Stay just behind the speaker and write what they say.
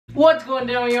What's going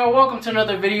down, y'all? Welcome to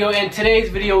another video. In today's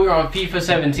video, we're on FIFA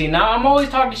 17. Now, I'm always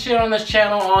talking shit on this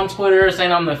channel on Twitter,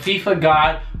 saying I'm the FIFA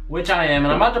god, which I am,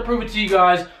 and I'm about to prove it to you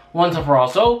guys once and for all.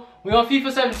 So, we're on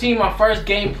FIFA 17, my first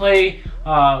gameplay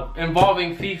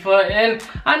involving FIFA, and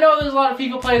I know there's a lot of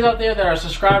FIFA players out there that are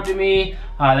subscribed to me,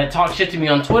 that talk shit to me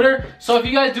on Twitter. So, if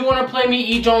you guys do want to play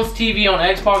me, EjonesTv on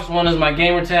Xbox One is my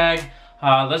gamer tag.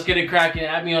 Let's get it cracking.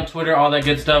 Add me on Twitter, all that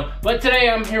good stuff. But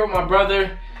today, I'm here with my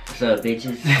brother. What's up,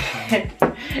 bitches?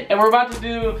 And we're about to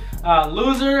do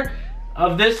loser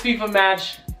of this FIFA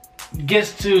match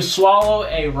gets to swallow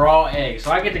a raw egg.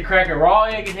 So I get to crack a raw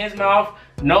egg in his mouth.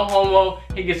 No homo.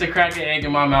 He gets to crack an egg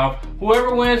in my mouth.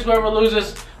 Whoever wins, whoever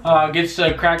loses, gets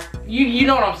to crack. You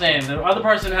know what I'm saying. The other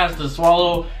person has to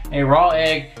swallow a raw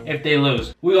egg if they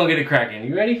lose. We're gonna get it cracking.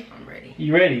 You ready? I'm ready.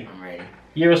 You ready? I'm ready.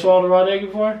 You ever swallowed a raw egg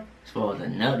before? Swallowed a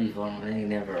nut before. I ain't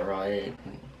never a raw egg.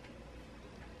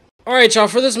 Alright, y'all,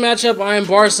 for this matchup, I am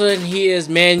Barca and he is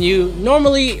Man U.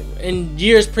 Normally, in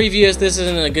years previous, this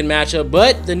isn't a good matchup,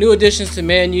 but the new additions to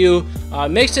Man U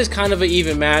makes this kind of an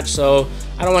even match, so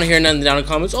I don't want to hear nothing down in the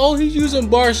comments, oh, he's using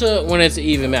Barca, when it's an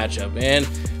even matchup. And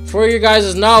for your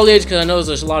guys' knowledge, because I know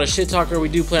there's a lot of shit talker, we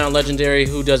do play on Legendary.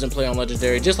 Who doesn't play on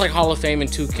Legendary? Just like Hall of Fame and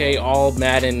 2K, all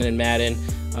Madden and Madden.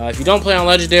 If you don't play on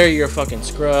Legendary, you're a fucking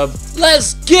scrub.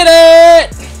 Let's get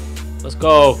it! Let's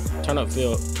go. Turn up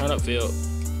field. Turn up field.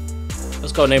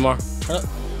 Let's go, Neymar.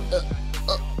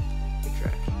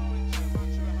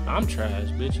 I'm trash,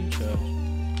 bitch. You trash.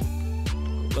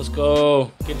 Let's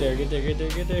go. Get there, get there, get there,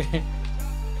 get there.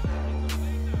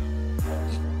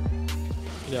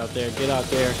 Get out there, get out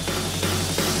there.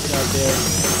 Get out there.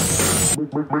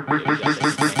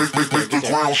 Let's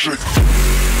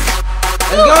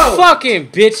go! Fucking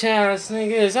bitch ass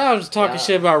niggas. I was talking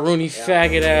shit about Rooney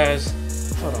faggot ass.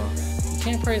 Hold on. You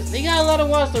can't praise. They gotta let him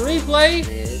watch the replay.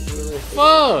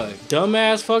 Fuck.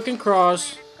 Dumbass fucking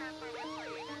cross.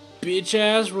 Bitch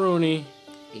ass Rooney.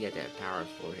 He got that power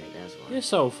forehead, that's why. You're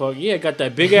so fuck. Yeah, got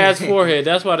that big ass forehead.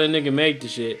 That's why the nigga made the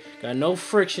shit. Got no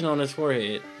friction on his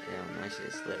forehead. Yeah, my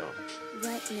shit slid off.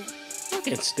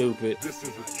 Fucking stupid.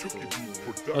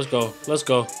 Let's go. Let's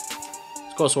go.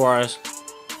 Let's go, Suarez.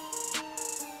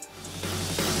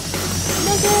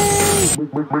 Messi!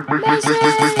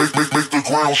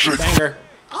 Banger.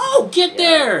 Oh, get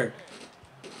there!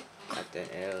 What the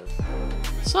hell?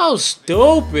 So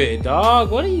stupid, dog.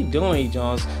 What are you doing,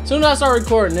 Jones? As soon as I start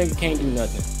recording, nigga can't do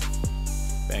nothing.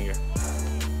 Banger.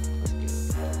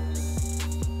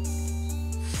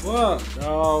 Fuck,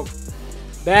 dog.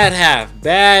 Bad half.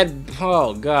 Bad.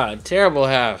 Oh, God. Terrible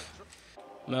half.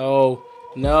 No.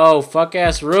 No. Fuck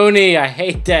ass Rooney. I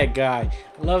hate that guy.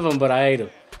 I love him, but I hate him.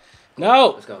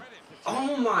 No. Let's go.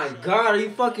 Oh, my God. Are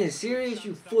you fucking serious,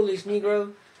 you foolish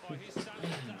Negro?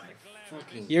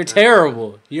 You're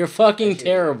terrible. You're fucking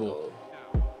terrible.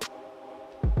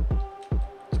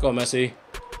 Let's go, Messi.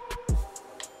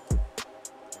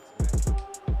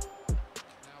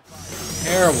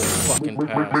 Terrible fucking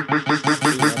pass.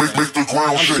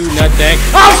 I'm shooting that thing.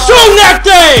 I'm shooting that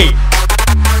thing!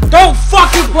 Don't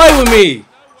fucking play with me.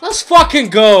 Let's fucking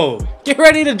go. Get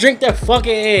ready to drink that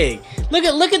fucking egg.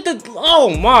 Look at the.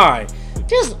 Oh my.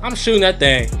 I'm shooting that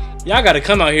thing. Y'all gotta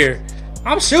come out here.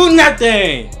 I'm shooting that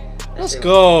thing. Let's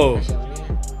go.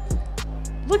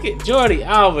 Look at Jordi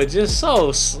Alba, just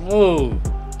so smooth.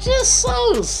 Just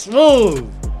so smooth.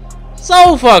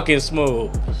 So fucking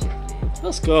smooth.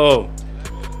 Let's go.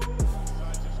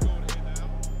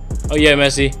 Oh yeah,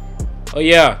 Messi. Oh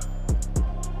yeah.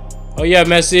 Oh yeah,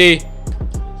 Messi.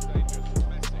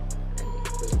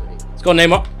 Let's go,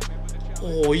 Neymar.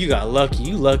 Oh, you got lucky.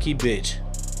 You lucky bitch.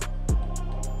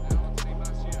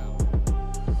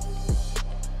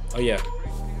 Oh yeah.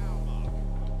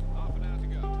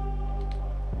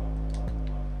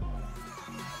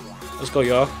 Let's go,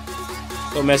 y'all.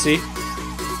 Go, Messi.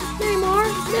 Neymar,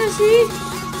 Messi.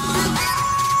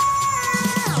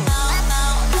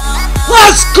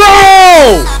 Let's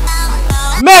go!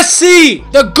 Messi,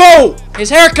 the GOAT. His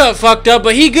haircut fucked up,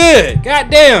 but he good.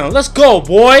 Goddamn, let's go,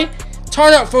 boy.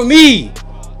 Turn up for me.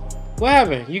 What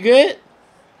happened? You good?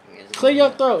 Clear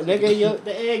your throat, nigga.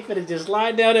 The egg finna just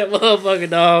slide down that motherfucker,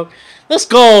 dog. Let's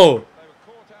go.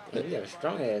 You got a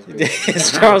strong ass.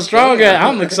 strong ass.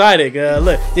 I'm excited, girl.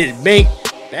 Look, this big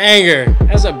banger.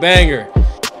 That's a banger.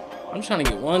 I'm trying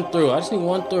to get one through. I just need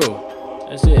one through.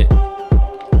 That's it.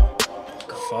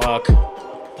 Fuck.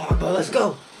 Pogba, let's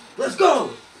go. Let's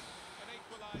go.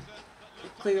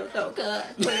 Clear your throat, God.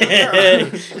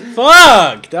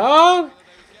 Fuck, dog.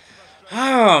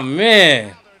 Oh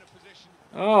man.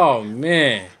 Oh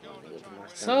man.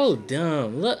 So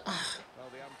dumb. Look.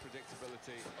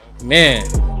 Man.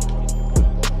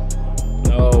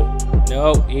 No.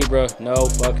 No, Ibra. No,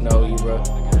 fuck no, Ibra.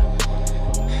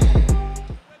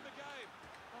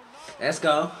 Let's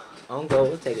go. On goal.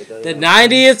 We'll take it though. The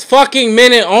 90th fucking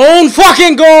minute. Own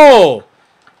fucking goal.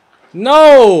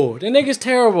 No, the nigga's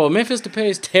terrible. Memphis Depay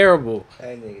is terrible.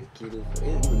 That nigga's cute. He looks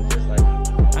just like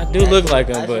him. I do look like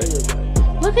him, but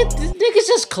look at this nigga's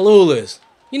just clueless.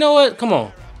 You know what? Come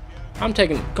on. I'm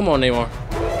taking. Come on, Neymar.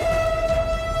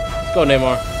 Let's go,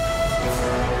 Neymar.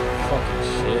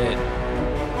 Fucking shit.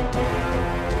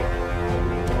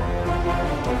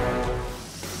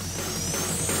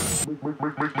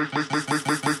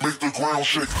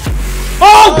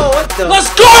 Oh! What the?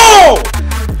 Let's go!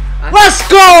 Let's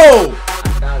go!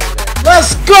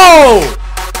 Let's go!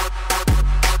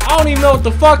 I don't even know what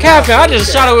the fuck happened. I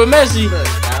just shot it with Messi.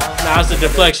 Nah, it's a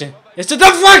deflection. It's a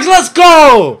deflection. Let's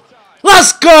go!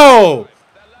 Let's go!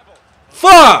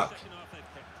 Fuck!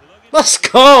 Let's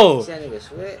go!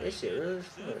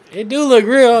 It do look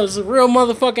real. It's a real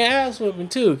motherfucking ass whipping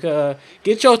too.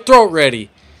 Get your throat ready.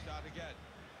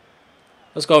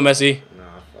 Let's go, Messi.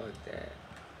 Nah, fuck that.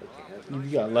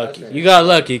 You got lucky. You got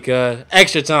lucky, cuz.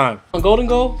 Extra time. Golden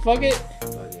goal? Fuck it.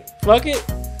 Fuck it.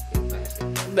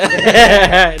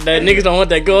 That niggas don't want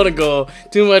that golden goal.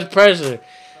 Too much pressure.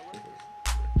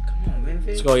 Come on, Memphis.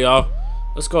 Let's go, y'all.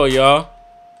 Let's go, y'all.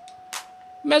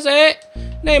 Messi.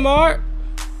 Neymar.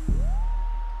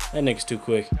 That nigga's too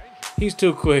quick. He's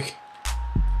too quick.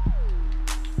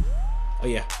 Oh,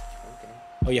 yeah.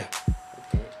 Oh, yeah.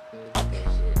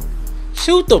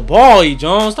 Shoot the ball,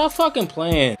 Jones. Stop fucking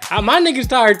playing. My niggas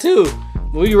tired too.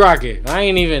 But we rock it. I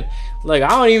ain't even, like, I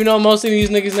don't even know most of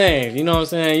these niggas' names. You know what I'm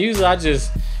saying? Usually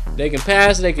they can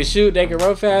pass, they can shoot, they can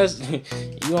run fast.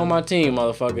 You on my team,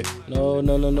 motherfucker. No.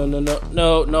 Not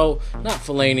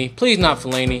Fellaini. Please not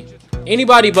Fellaini.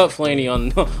 Anybody but Fellaini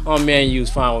on Man U is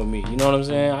fine with me. You know what I'm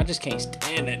saying? I just can't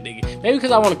stand that nigga. Maybe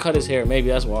because I want to cut his hair. Maybe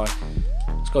that's why.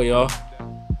 Let's go, y'all.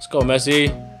 Let's go,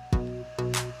 Messi.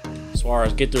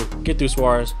 Suarez, get through,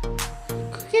 Suarez.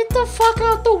 Get the fuck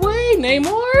out the way,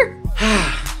 Neymar.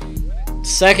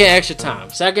 Second extra time.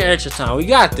 We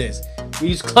got this. We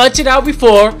just clutch it out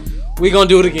before. We gonna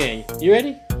do it again. You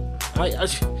ready?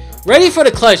 Ready for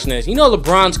the clutchness. You know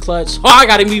LeBron's clutch. Oh, I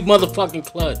gotta be motherfucking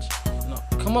clutch. No,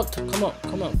 come up.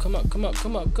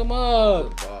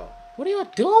 What are y'all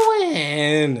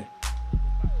doing?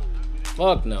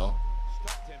 Fuck no.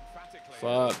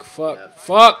 Fuck.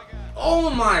 Oh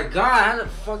my god, how the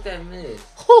fuck that miss?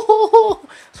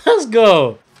 Let's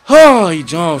go. Oh,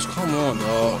 Jones, come on,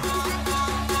 dog.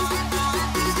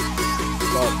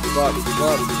 Fuck.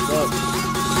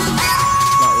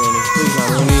 Not Rooney. Please not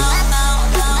Rooney.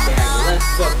 Let's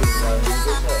fucking go. Get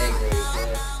your egg ready,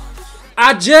 bro.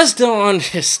 I just don't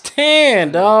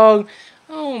understand, dog.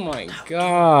 Oh my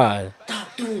god.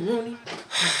 Stop doing Rooney.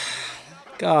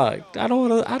 God, I don't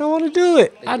want to do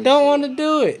it. I don't want to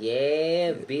do it.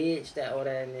 Yeah, bitch, that old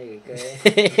ass nigga, cuz.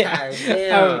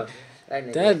 Damn.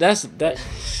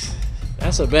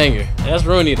 That's a banger. That's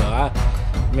Rooney though.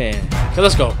 Man. So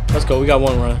let's go. We got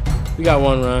one run. That's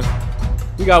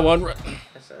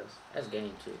us. That's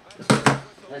game 2.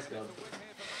 Let's go.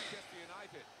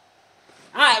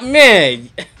 Man.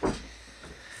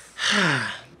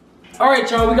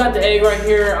 Alright, y'all, we got the egg right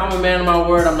here. I'm a man of my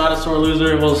word. I'm not a sore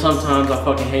loser. Well, sometimes I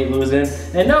fucking hate losing.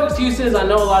 And no excuses. I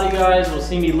know a lot of you guys will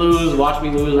see me lose, watch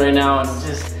me lose right now, and it's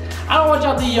just, I don't want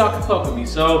y'all to think y'all can fuck with me.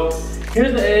 So,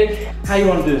 here's the egg. How you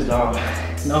want to do this, dog?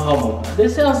 No homo.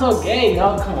 This sounds so gay,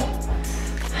 dog.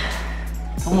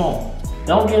 Come on.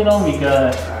 Don't get it on me, cuz.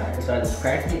 Alright, so I just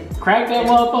cracked it? Crack that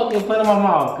motherfucker and put it in my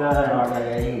mouth, cuz. Alright, I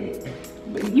gotta hit it.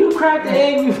 You cracked the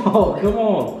egg before. Come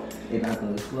on. It's not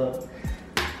gonna slow.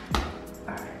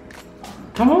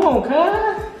 Come on,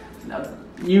 cuz.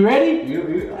 You ready?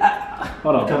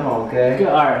 Hold on. Come on, cuz.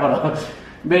 Alright, hold on.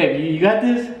 Babe, you got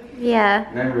this? Yeah.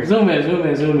 Remember, Zoom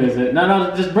in.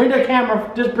 No, just bring the camera.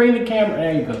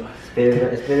 There you go.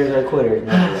 Spitters are quitters.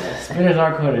 Spitters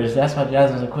are quitters. That's why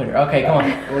Jasmine's a quitter. Okay, come on.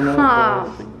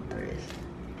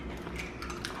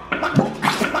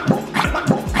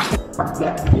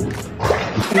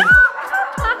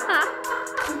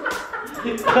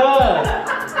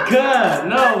 Good,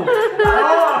 no. No,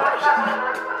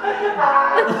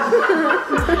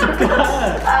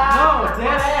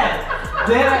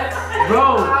 dead ass, bro.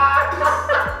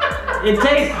 It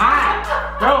tastes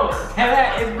hot, bro. Dead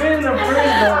ass. It's been in the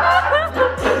fridge,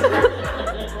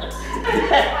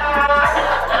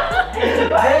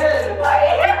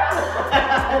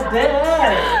 dead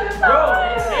ass, bro.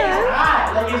 It tastes hot,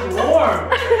 like it's warm.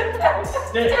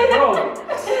 Bro,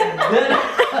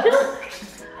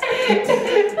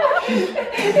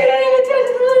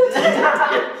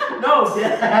 No,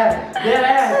 dead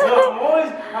ass. No,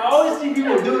 I always see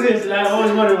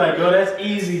probably like, bro, that's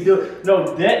easy. Do it.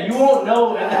 No, that you won't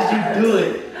know unless you do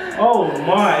it. Oh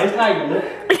my, it's like,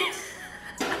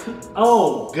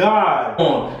 oh God. Come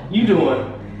on, you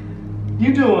doing?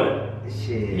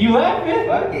 Shit. You laughing?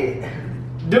 Fuck it.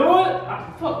 Do it?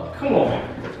 Fuck, come on.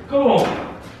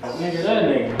 Nigga, that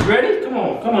nigga. You ready? Come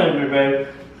on, baby.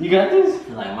 You got this?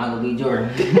 Like Michael B. Jordan.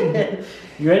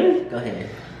 You ready? Go ahead.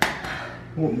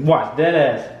 Watch, dead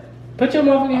ass. Put your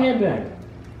motherfucking head back.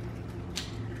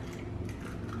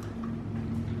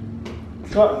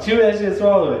 Chew that shit,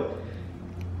 swallow it.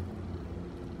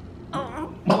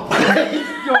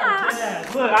 Yo, dead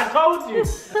ass. Look, I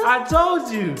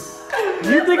told you.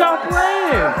 You think I'm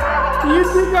playing?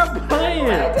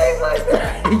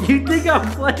 You think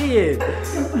I'm playing?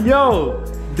 Yo,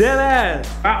 dead ass.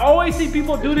 I always see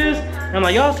people do this, and I'm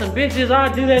like, y'all some bitches, I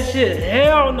do that shit.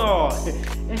 Hell no.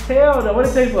 Hell no. What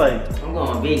it taste like? I'm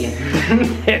going vegan.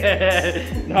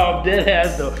 No, I'm dead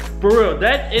ass though. For real,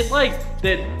 that it's like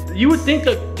that. You would think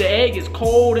the egg is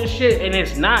cold and shit, and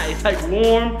it's not. It's like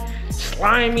warm,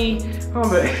 slimy. Oh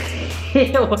man.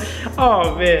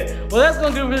 Oh man. Well, that's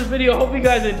gonna do it for this video. Hope you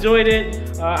guys enjoyed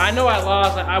it. I know I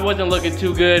lost. I wasn't looking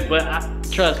too good, but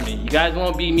trust me, you guys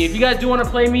won't beat me. If you guys do want to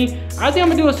play me, I think I'm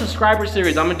gonna do a subscriber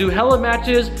series. I'm gonna do hella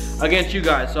matches against you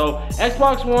guys. So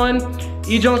Xbox One,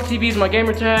 EjonesTv is my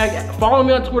gamer tag. Follow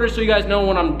me on Twitter so you guys know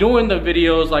when I'm doing the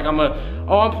videos. Like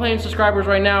I'm playing subscribers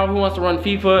right now. Who wants to run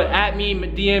FIFA? At me,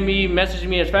 DM me, message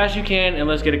me as fast as you can, and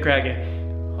let's get it cracking.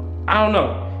 I don't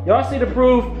know. Y'all see the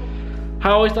proof. I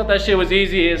always thought that shit was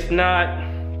easy. It's not.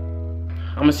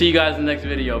 I'm gonna see you guys in the next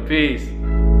video. Peace.